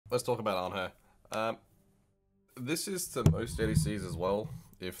let's talk about Anhur. This is to most ADCs as well,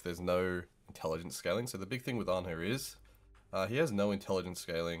 if there's no intelligence scaling. So the big thing with Anhur is, he has no intelligence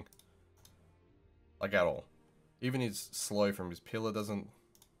scaling, like at all. Even his slow from his pillar doesn't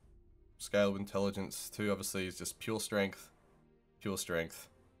scale with intelligence. Too, obviously, is just pure strength,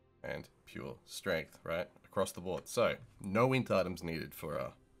 and pure strength, right? Across the board. So, no int items needed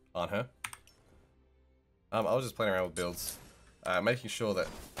for Anhur. I was just playing around with builds, making sure that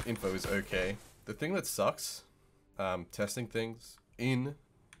info is okay. The thing that sucks, testing things in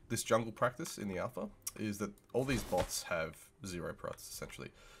this jungle practice in the alpha, is that all these bots have 0 prots,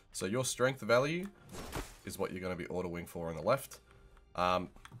 essentially. So your strength value is what you're going to be autoing for on the left. I'm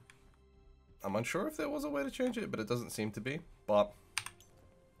unsure if there was a way to change it, but it doesn't seem to be. But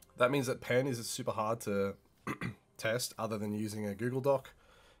that means that pen is super hard to test other than using a Google Doc.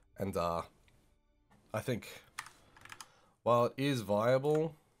 And I think while it is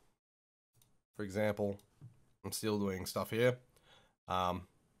viable, for example, I'm still doing stuff here.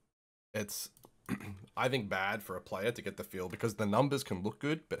 It's, I think, bad for a player to get the feel because the numbers can look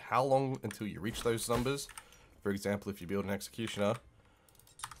good, but how long until you reach those numbers? For example, if you build an executioner,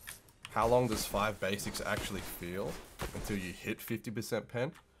 how long does 5 basics actually feel until you hit 50%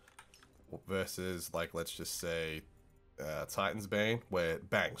 pen? Versus, like, let's just say, Titan's Bane, where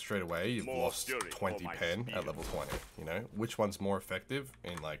bang, straight away you've lost 20 pen at level 20, you know? Which one's more effective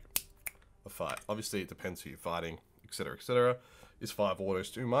in, like, a fight? Obviously, it depends who you're fighting, etc., etc. Is 5 autos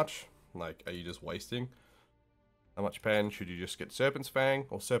too much? Like, are you just wasting how much pen? Should you just get Serpent's Fang,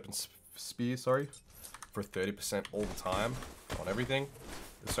 or Serpent's Spear, sorry, for 30% all the time on everything?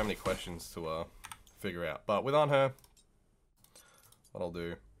 There's so many questions to figure out. But with Anhur, what I'll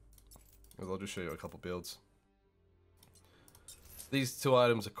do is I'll just show you a couple builds. These 2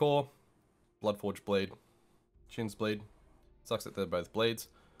 items are core, Bloodforge Blade, Chin's Blade. Sucks that they're both blades.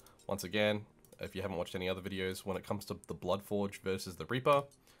 Once again, if you haven't watched any other videos, when it comes to the Bloodforge versus the Reaper,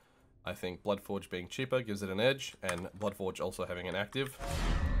 I think Bloodforge being cheaper gives it an edge, and Bloodforge also having an active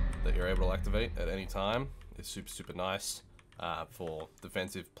that you're able to activate at any time is super, super nice for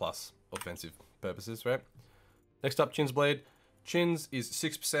defensive plus offensive purposes, right? Next up, Chin's Blade. Chin's is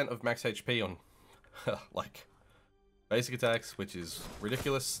 6% of max HP on, like, basic attacks, which is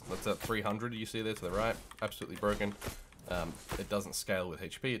ridiculous. That's at 300 you see there to the right. Absolutely broken. It doesn't scale with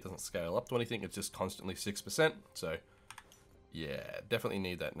HP. It doesn't scale up to anything. It's just constantly 6%. So, yeah, definitely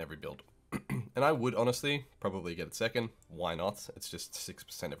need that in every build. And I would, honestly, probably get it second. Why not? It's just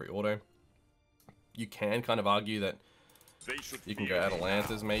 6% every auto. You can kind of argue that you can go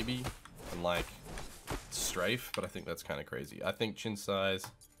Atalantas, maybe, and, like, strafe, but I think that's kind of crazy. I think Chin size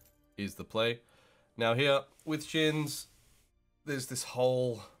is the play. Now here, with Chins, there's this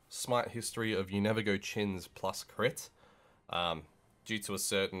whole SMITE history of you never go Chins plus crit, due to a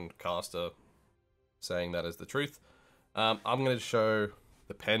certain caster saying that is the truth. I'm going to show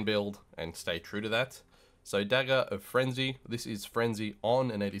the pen build and stay true to that. So Dagger of Frenzy, this is Frenzy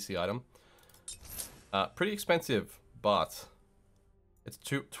on an ADC item. Pretty expensive, but it's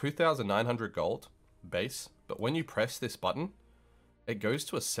 2,900 gold base, but when you press this button, it goes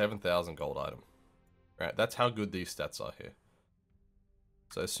to a 7,000 gold item. Right, that's how good these stats are here.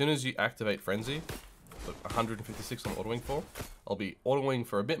 So as soon as you activate Frenzy, look, 156 I'm autoing for, I'll be autoing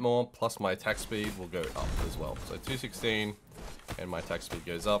for a bit more, plus my attack speed will go up as well. So 216, and my attack speed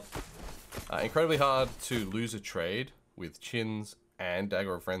goes up. Incredibly hard to lose a trade with Chins and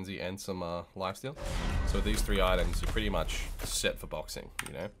Dagger of Frenzy and some lifesteal. So these 3 items are pretty much set for boxing,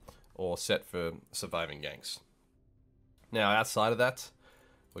 you know, or set for surviving ganks. Now outside of that,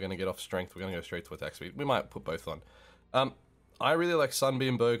 we're going to get off strength, we're going to go straight to attack speed. We might put both on. I really like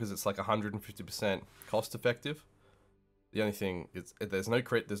Sunbeam Bow because it's like 150% cost effective. The only thing is there's no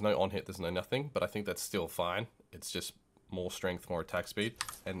crit, there's no on hit, there's no nothing, but I think that's still fine. It's just more strength, more attack speed.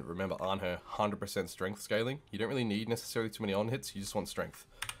 And remember, Anhur, 100% strength scaling. You don't really need necessarily too many on hits, you just want strength.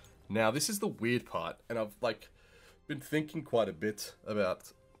 Now this is the weird part, and I've like been thinking quite a bit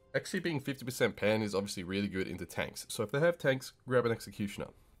about actually being 50% pen is obviously really good into tanks. So if they have tanks, grab an executioner.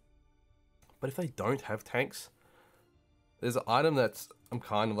 But if they don't have tanks, there's an item that's I'm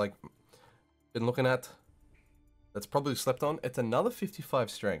kind of like been looking at that's probably slept on. It's another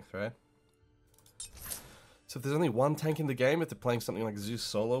 55 strength, right? So if there's only one tank in the game, if they're playing something like Zeus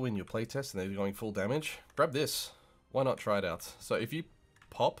solo in your playtest and they're going full damage, grab this. Why not try it out? So if you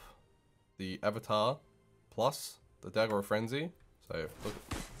pop the Avatar plus the Dagger of Frenzy, so look,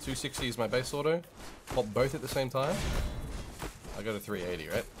 260 is my base auto, pop both at the same time, I go to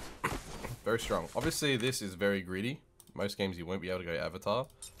 380, right? Very strong. Obviously this is very greedy. Most games you won't be able to go Avatar,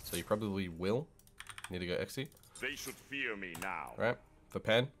 so you probably will need to go Exy. They should fear me now. Right? For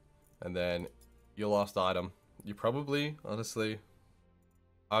pen, And then your last item. You probably, honestly,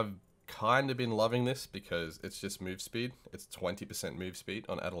 I've kind of been loving this because it's just move speed. It's 20% move speed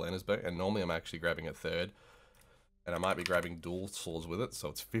on Atalanta's bow, and normally I'm actually grabbing a third. And I might be grabbing dual swords with it, so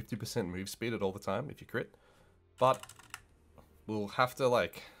it's 50% move speed at all the time if you crit. But we'll have to,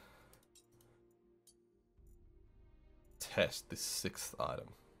 like, test this 6th item.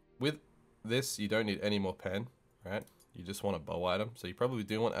 With this, you don't need any more pen, right? You just want a bow item. So you probably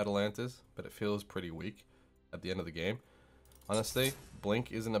do want Atalanta's, but it feels pretty weak at the end of the game. Honestly,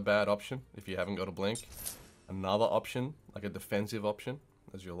 Blink isn't a bad option if you haven't got a Blink. Another option, like a defensive option,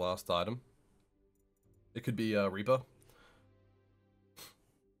 as your last item. It could be Reaper.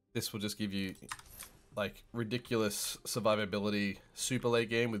 This will just give you, like, ridiculous survivability super late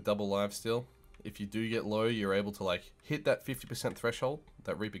game with double lifesteal. If you do get low, you're able to, like, hit that 50% threshold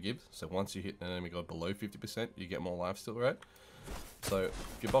that Reaper gives. So once you hit an enemy god below 50%, you get more lifesteal, right? So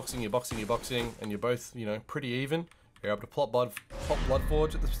if you're boxing, and you're both, you know, pretty even, you're able to pop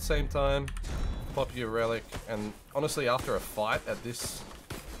Bloodforge at the same time, pop your relic, and honestly, after a fight at this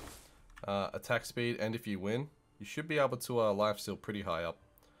attack speed, and if you win, you should be able to lifesteal pretty high up.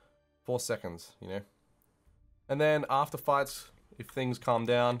 4 seconds, you know. And then after fights, if things calm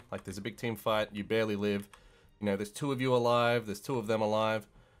down, like there's a big team fight, you barely live, you know, there's 2 of you alive, there's 2 of them alive,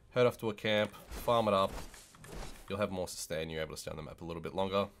 head off to a camp, farm it up, you'll have more sustain, you're able to stay on the map a little bit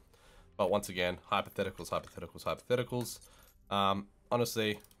longer. But once again, hypotheticals.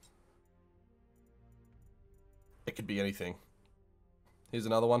 Honestly, it could be anything. Here's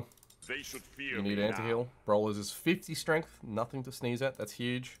another one. They should fear you need anti-heal. Brawlers is 50 strength, nothing to sneeze at, that's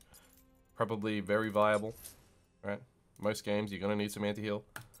huge. Probably very viable, right? Most games, you're going to need some anti-heal.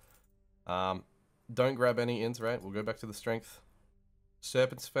 Don't grab any ins, right? We'll go back to the strength.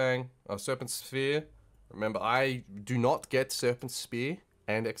 Serpent's Fang, Serpent's Sphere. Remember, I do not get Serpent's Spear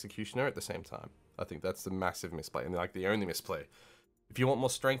and Executioner at the same time. I think that's the massive misplay, and like the only misplay. If you want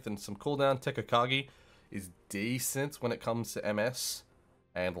more strength and some cooldown, Tekakagi is decent when it comes to MS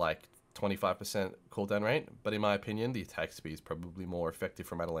and like 25% cooldown rate, but in my opinion, the attack speed is probably more effective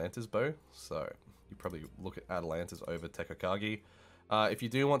from Atalanta's bow, so you probably look at Atalanta's over Tekakagi. If you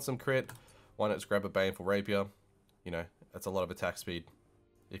do want some crit, why not just grab a Baneful Rapier? You know, that's a lot of attack speed.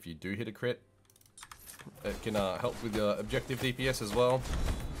 If you do hit a crit, it can help with your objective DPS as well.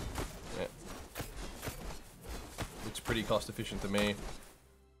 Yeah. Looks pretty cost efficient to me.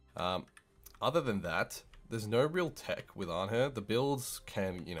 Other than that, there's no real tech with Anhur. The builds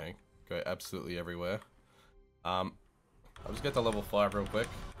can, you know, go absolutely everywhere. I'll just get to level 5 real quick,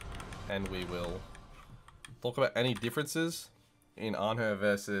 and we will talk about any differences in Anhur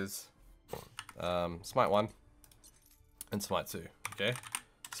versus SMITE 1 and SMITE 2, okay?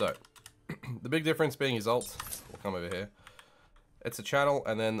 So, the big difference being his ult, we'll come over here, it's a channel,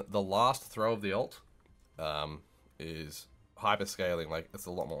 and then the last throw of the ult is hyper scaling, like it's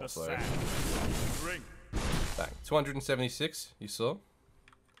a lot more, so bang, 276 you saw.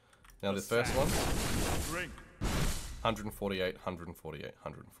 Now this first one, 148, 148,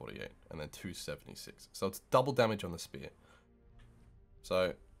 148, and then 276. So it's double damage on the spear.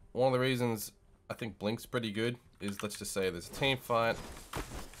 So one of the reasons I think Blink's pretty good is, let's just say there's a team fight,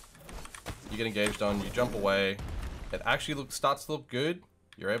 you get engaged on, you jump away, it actually starts to look good.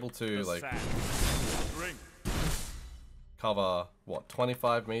 You're able to like cover what,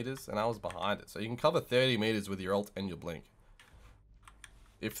 25 meters, and I was behind it, so you can cover 30 meters with your ult and your Blink.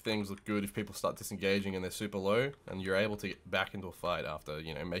 If things look good, if people start disengaging and they're super low, and you're able to get back into a fight after,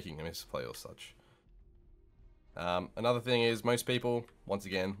 you know, making a misplay or such. Another thing is, most people, once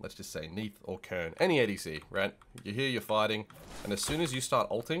again, let's just say Neath or Kern, any ADC, right? You're here, you're fighting, and as soon as you start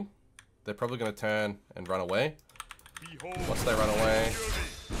ulting, they're probably going to turn and run away. Once they run away,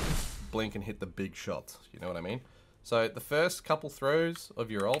 Blink and hit the big shot, you know what I mean? So the first couple throws of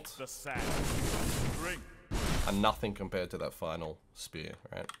your ult are nothing compared to that final spear,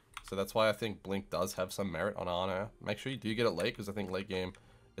 right? So that's why I think Blink does have some merit on Anhur. Make sure you do get it late, because I think late game,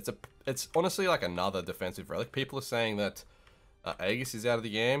 it's honestly like another defensive relic. People are saying that Aegis is out of the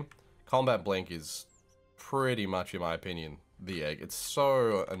game. Combat Blink is pretty much, in my opinion, the egg. It's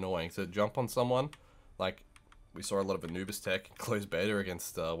so annoying to jump on someone. Like, we saw a lot of Anubis tech close beta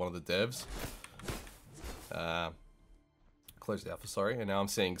against one of the devs. Closed alpha, sorry. And now I'm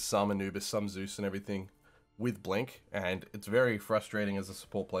seeing some Anubis, some Zeus and everything with Blink, and it's very frustrating as a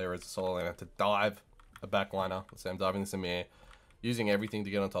support player, as a solo laner, to dive a backliner. Let's say I'm diving this Amir, using everything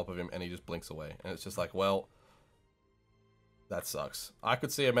to get on top of him, and he just blinks away. And it's just like, well, that sucks. I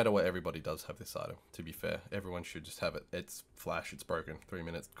could see a meta where everybody does have this item, to be fair. Everyone should just have it. It's flash, it's broken. 3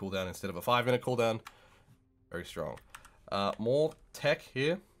 minutes cooldown instead of a 5 minute cooldown. Very strong. More tech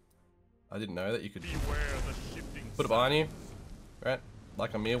here. I didn't know that you could the put it behind you, right?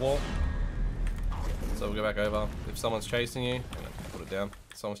 Like a mirror wall. So we'll go back over. If someone's chasing you, put it down.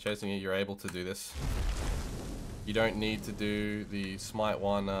 If someone's chasing you, you're able to do this. You don't need to do the SMITE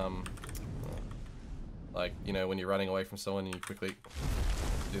one, like, you know, when you're running away from someone and you quickly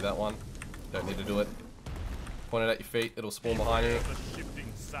do that one. Don't need to do it. Point it at your feet, it'll spawn behind you.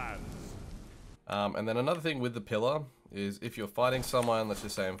 And then another thing with the pillar is if you're fighting someone, let's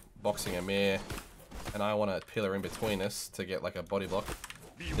just say I'm boxing a mare, and I want a pillar in between us to get like a body block.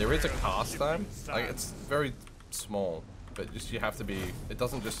 There is a cast time, like it's very small, but just you have to be, it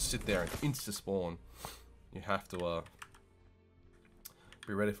doesn't just sit there and insta spawn. You have to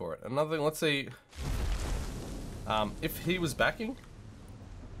be ready for it. Another thing, let's see, if he was backing,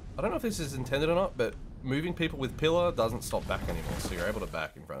 I don't know if this is intended or not, but moving people with pillar doesn't stop back anymore, so you're able to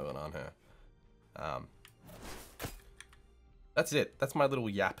back in front of an Anhur. That's it. That's my little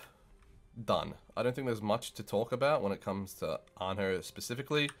yap. Done. I don't think there's much to talk about when it comes to Anhur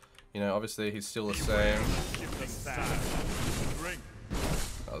specifically. You know, obviously he's still the same.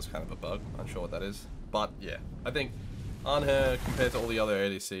 That was kind of a bug. Unsure what that is. But yeah, I think Anhur compared to all the other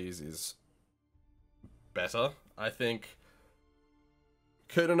ADCs is better. I think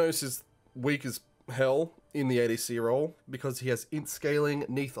Kurtanos is weak as hell in the ADC role because he has int scaling.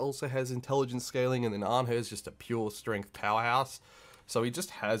 Neith also has intelligence scaling, and then Anhur is just a pure strength powerhouse. So he just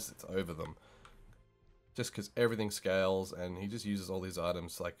has it over them. Just because everything scales and he just uses all these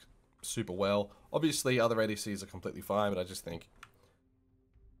items like super well. Obviously other ADCs are completely fine, but I just think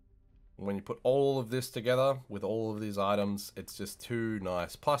when you put all of this together with all of these items, it's just too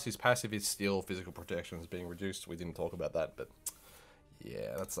nice. Plus his passive is still physical protection is being reduced. We didn't talk about that, but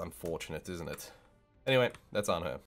yeah, that's unfortunate, isn't it? Anyway, that's Anhur.